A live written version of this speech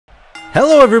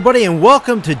Hello everybody and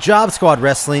welcome to Jobsquad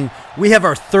Wrestling. We have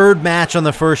our third match on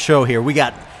the first show here. We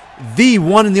got the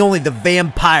one and the only, the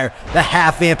vampire, the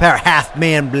half vampire, half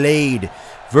man Blade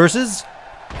versus,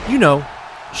 you know,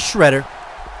 Shredder.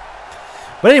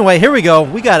 But anyway, here we go.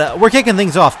 We're kicking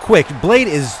things off quick. Blade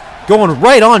is going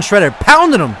right on Shredder,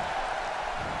 pounding him.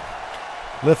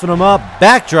 Lifting him up,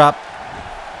 backdrop.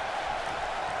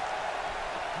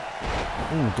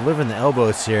 Delivering the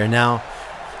elbows here. Now,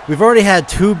 we've already had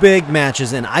two big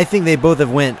matches, and I think they both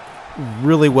have went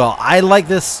really well. I like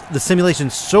the simulation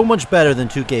so much better than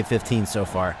 2K15 so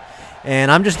far.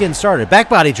 And I'm just getting started. Back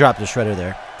body drop to Shredder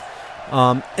there.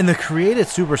 In the created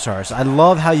superstars, I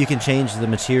love how you can change the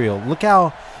material. Look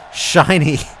how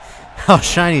shiny,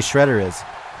 Shredder is.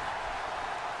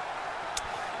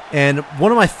 And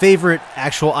one of my favorite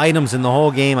actual items in the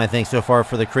whole game, I think, so far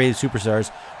for the created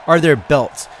superstars are their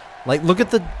belts. Like, look at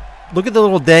the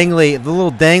little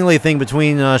dangly thing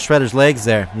between Shredder's legs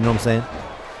there. You know what I'm saying?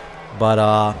 But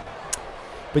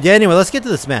yeah. Anyway, let's get to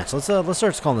this match. Let's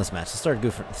start calling this match. Stop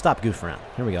goofing around.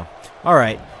 Here we go. All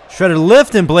right, Shredder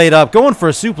lifting Blade up, going for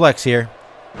a suplex here.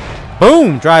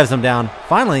 Boom! Drives him down.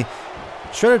 Finally,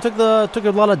 Shredder took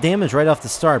a lot of damage right off the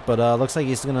start, but looks like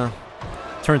he's gonna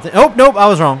turn. Oh nope, I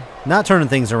was wrong. Not turning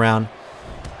things around.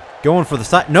 Going for the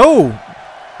side. No,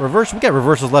 reverse. We got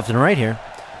reversals left and right here.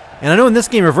 And I know in this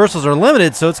game reversals are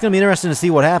limited, so it's going to be interesting to see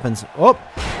what happens. Oh,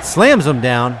 slams him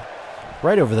down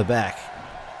right over the back.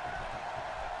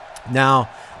 Now,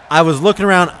 I was looking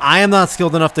around. I am not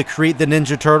skilled enough to create the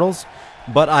Ninja Turtles,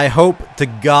 but I hope to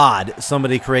God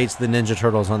somebody creates the Ninja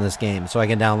Turtles on this game so I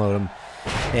can download them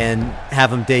and have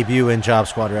them debut in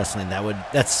Jobsquad Wrestling.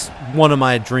 That's one of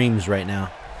my dreams right now.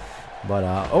 But,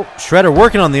 oh, Shredder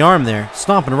working on the arm there,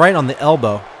 stomping right on the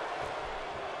elbow.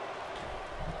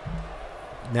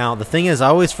 Now, the thing is, I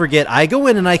always forget. I go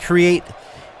in and I create,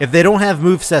 if they don't have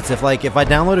movesets, if I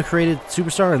download a created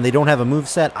superstar and they don't have a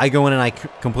moveset, I go in and I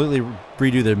completely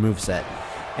redo their moveset.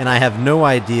 And I have no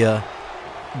idea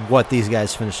what these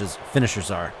guys' finishers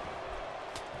are.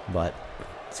 But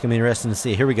it's going to be interesting to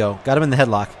see. Here we go. Got him in the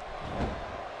headlock.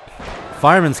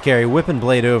 Fireman's carry, whipping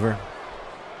Blade over.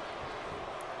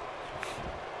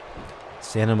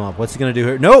 Stand him up. What's he going to do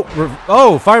here? Nope.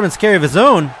 Oh, fireman's carry of his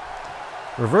own.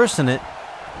 Reversing it.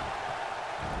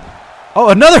 Oh,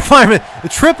 another fireman! The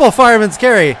triple fireman's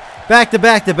carry. Back to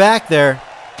back to back there.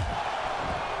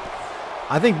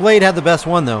 I think Blade had the best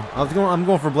one, though. I'm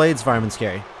going for Blade's fireman's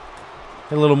carry.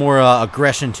 Get a little more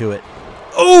aggression to it.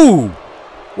 Oh!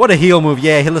 What a heel move.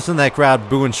 Yeah, listen to that crowd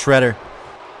booing Shredder.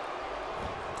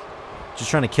 Just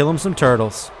trying to kill him some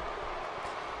turtles.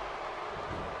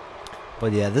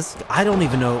 But yeah, I don't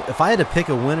even know. If I had to pick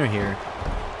a winner here,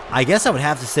 I guess I would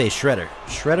have to say Shredder.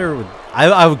 Shredder would.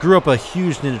 I grew up a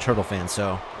huge Ninja Turtle fan,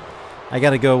 so I got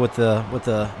to go with the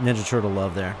Ninja Turtle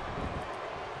love there.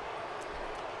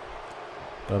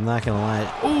 But I'm not gonna lie.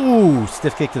 Ooh,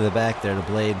 stiff kick to the back there to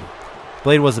Blade.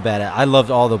 Blade was a badass. I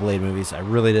loved all the Blade movies. I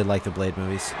really did like the Blade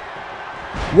movies.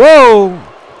 Whoa!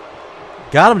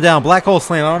 Got him down. Black hole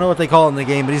slam. I don't know what they call it in the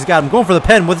game, but he's got him going for the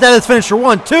pin. With that, his finisher.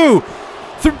 1, 2,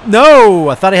 3. No,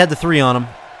 I thought I had the 3 on him.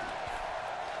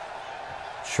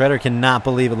 Shredder cannot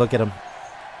believe it. Look at him.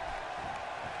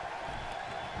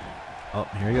 Oh,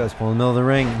 here he goes. Pulling in the middle of the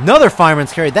ring. Another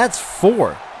fireman's carry. That's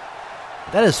 4.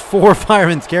 That is 4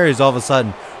 fireman's carries all of a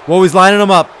sudden. Whoa, he's lining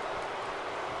them up.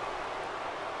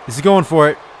 Is he going for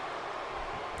it?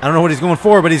 I don't know what he's going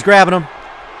for, but he's grabbing him.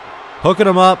 Hooking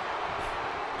him up.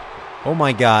 Oh,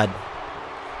 my God.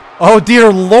 Oh,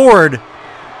 dear Lord.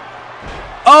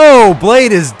 Oh,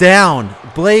 Blade is down.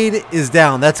 Blade is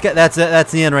down. That's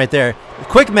the end right there.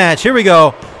 Quick match. Here we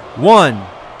go. 1,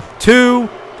 2,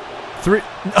 3.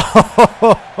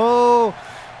 Oh,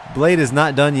 Blade is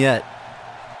not done yet.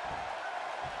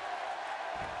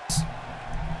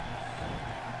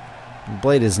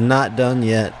 Blade is not done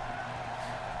yet.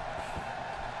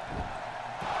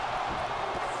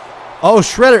 Oh,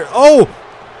 Shredder. Oh,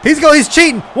 he's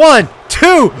cheating. 1,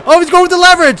 2. Oh, he's going with the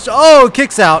leverage. Oh,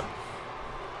 kicks out.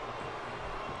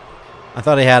 I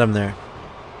thought he had him there.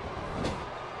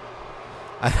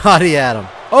 I thought he had him.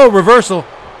 Oh, reversal.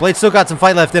 Blade still got some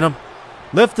fight left in him.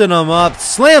 Lifting him up.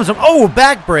 Slams him. Oh,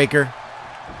 backbreaker.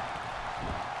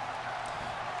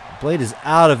 Blade is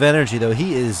out of energy, though.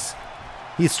 He's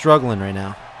struggling right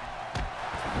now.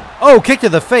 Oh, kick to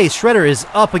the face. Shredder is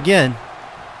up again.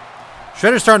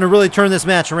 Shredder's starting to really turn this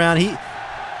match around.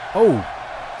 Oh,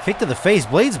 kick to the face.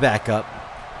 Blade's back up.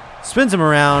 Spins him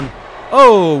around.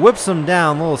 Oh, whips him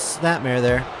down. Little snapmare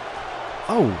there.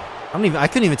 Oh, I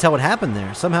couldn't even tell what happened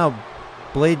there. Somehow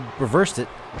Blade reversed it.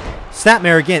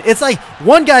 Snapmare again. It's like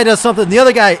one guy does something, the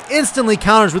other guy instantly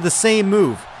counters with the same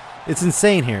move. It's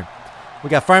insane here. We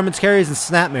got fireman's carries and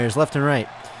snapmares left and right.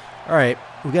 All right,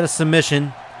 we got a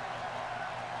submission.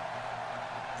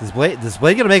 Is Blade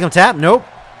going to make him tap? Nope.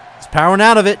 He's powering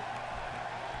out of it.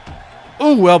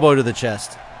 Ooh, elbow to the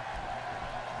chest.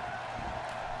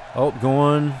 Oh,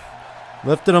 going.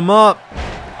 Lifting him up.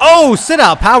 Oh, sit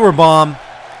out power bomb.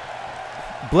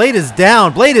 Blade is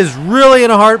down. Blade is really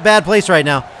in a bad place right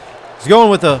now. He's going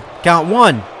with a count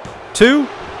 1, 2.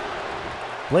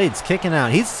 Blade's kicking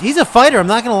out. He's a fighter, I'm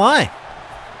not going to lie.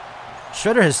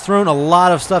 Shredder has thrown a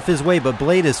lot of stuff his way, but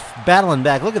Blade is battling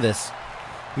back. Look at this.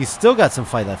 He's still got some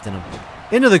fight left in him.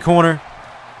 Into the corner.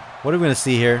 What are we going to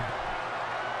see here?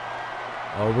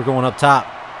 Oh, we're going up top.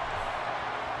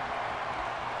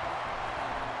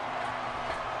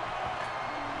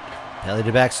 Belly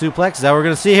to back suplex. Is that what we're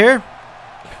going to see here?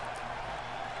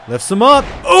 Lifts him up.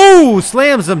 Oh,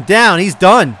 slams him down. He's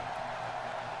done.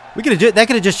 That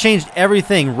could have just changed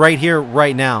everything right here,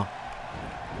 right now.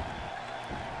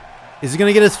 Is he going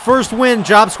to get his first win?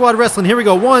 Job Squad Wrestling. Here we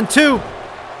go. 1, 2.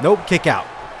 Nope. Kick out.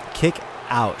 Kick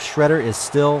out. Shredder is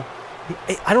still.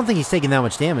 I don't think he's taking that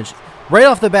much damage. Right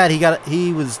off the bat,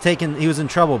 he was in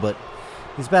trouble, but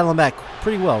he's battling back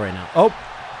pretty well right now. Oh.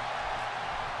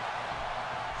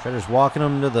 Shredder's walking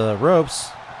him to the ropes.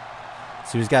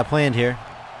 See what he's got planned here.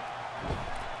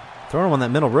 Throwing him on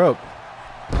that middle rope.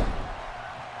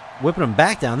 Whipping him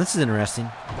back down. This is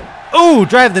interesting. Oh,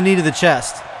 drive the knee to the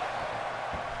chest.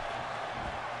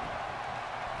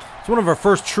 It's one of our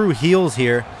first true heels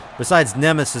here, besides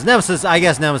Nemesis. I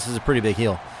guess Nemesis is a pretty big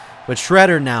heel. But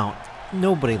Shredder now,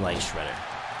 nobody likes Shredder.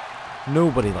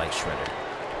 Nobody likes Shredder.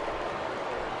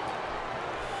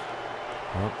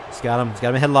 Oh, he's got him. He's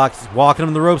got him in headlock. He's walking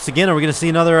him the ropes again. Are we going to see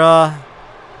another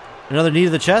knee to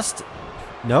the chest?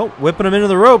 No, whipping him into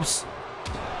the ropes.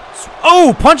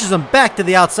 Oh, punches him back to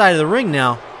the outside of the ring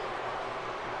now.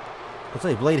 Looks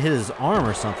like Blade hit his arm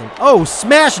or something. Oh,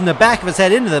 smashing the back of his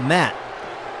head into the mat.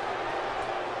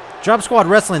 Job Squad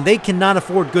Wrestling, they cannot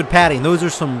afford good padding. Those are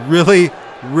some really,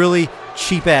 really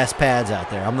cheap-ass pads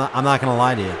out there. I'm not going to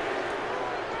lie to you.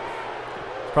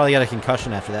 Probably got a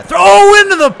concussion after that. Throw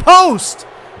into the post!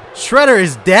 Shredder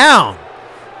is down.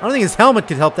 I don't think his helmet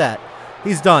could help that.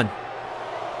 He's done.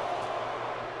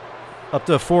 Up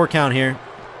to a 4 count here.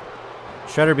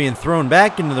 Shredder being thrown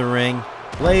back into the ring.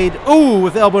 Blade, ooh,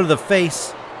 with elbow to the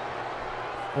face.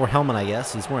 Or helmet, I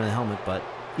guess. He's wearing a helmet, but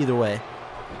either way.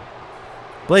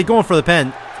 Blade going for the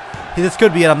pin. Hey, this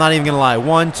could be it. I'm not even going to lie.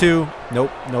 1, 2.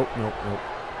 Nope, nope, nope, nope.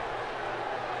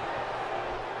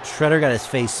 Shredder got his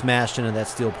face smashed into that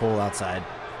steel pole outside.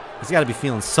 He's got to be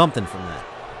feeling something from that.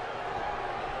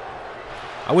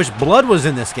 I wish blood was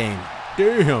in this game.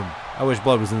 Damn. I wish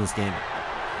blood was in this game.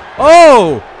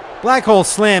 Oh! Black hole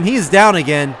slam. He's down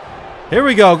again. Here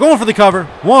we go. Going for the cover.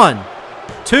 1,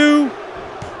 2,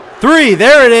 3.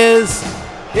 There it is.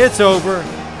 It's over.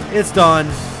 It's done.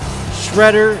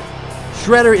 Shredder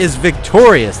is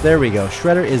victorious. There we go.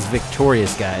 Shredder is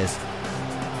victorious, guys.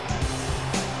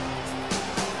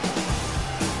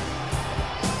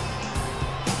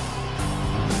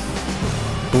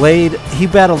 Blade, he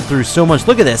battled through so much.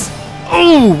 Look at this.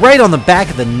 Oh, right on the back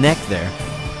of the neck there.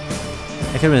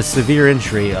 That could have been a severe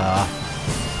injury.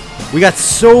 We got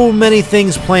so many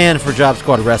things planned for Job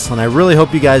Squad Wrestling. I really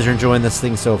hope you guys are enjoying this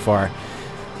thing so far.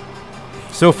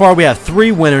 So far, we have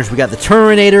 3 winners. We got the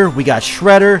Terminator, we got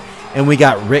Shredder, and we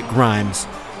got Rick Grimes.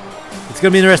 It's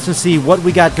going to be interesting to see what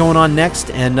we got going on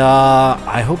next, and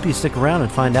I hope you stick around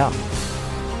and find out.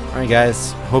 All right,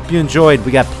 guys. Hope you enjoyed.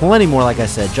 We got plenty more, like I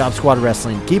said. Job Squad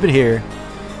Wrestling. Keep it here,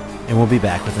 and we'll be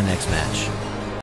back with the next match.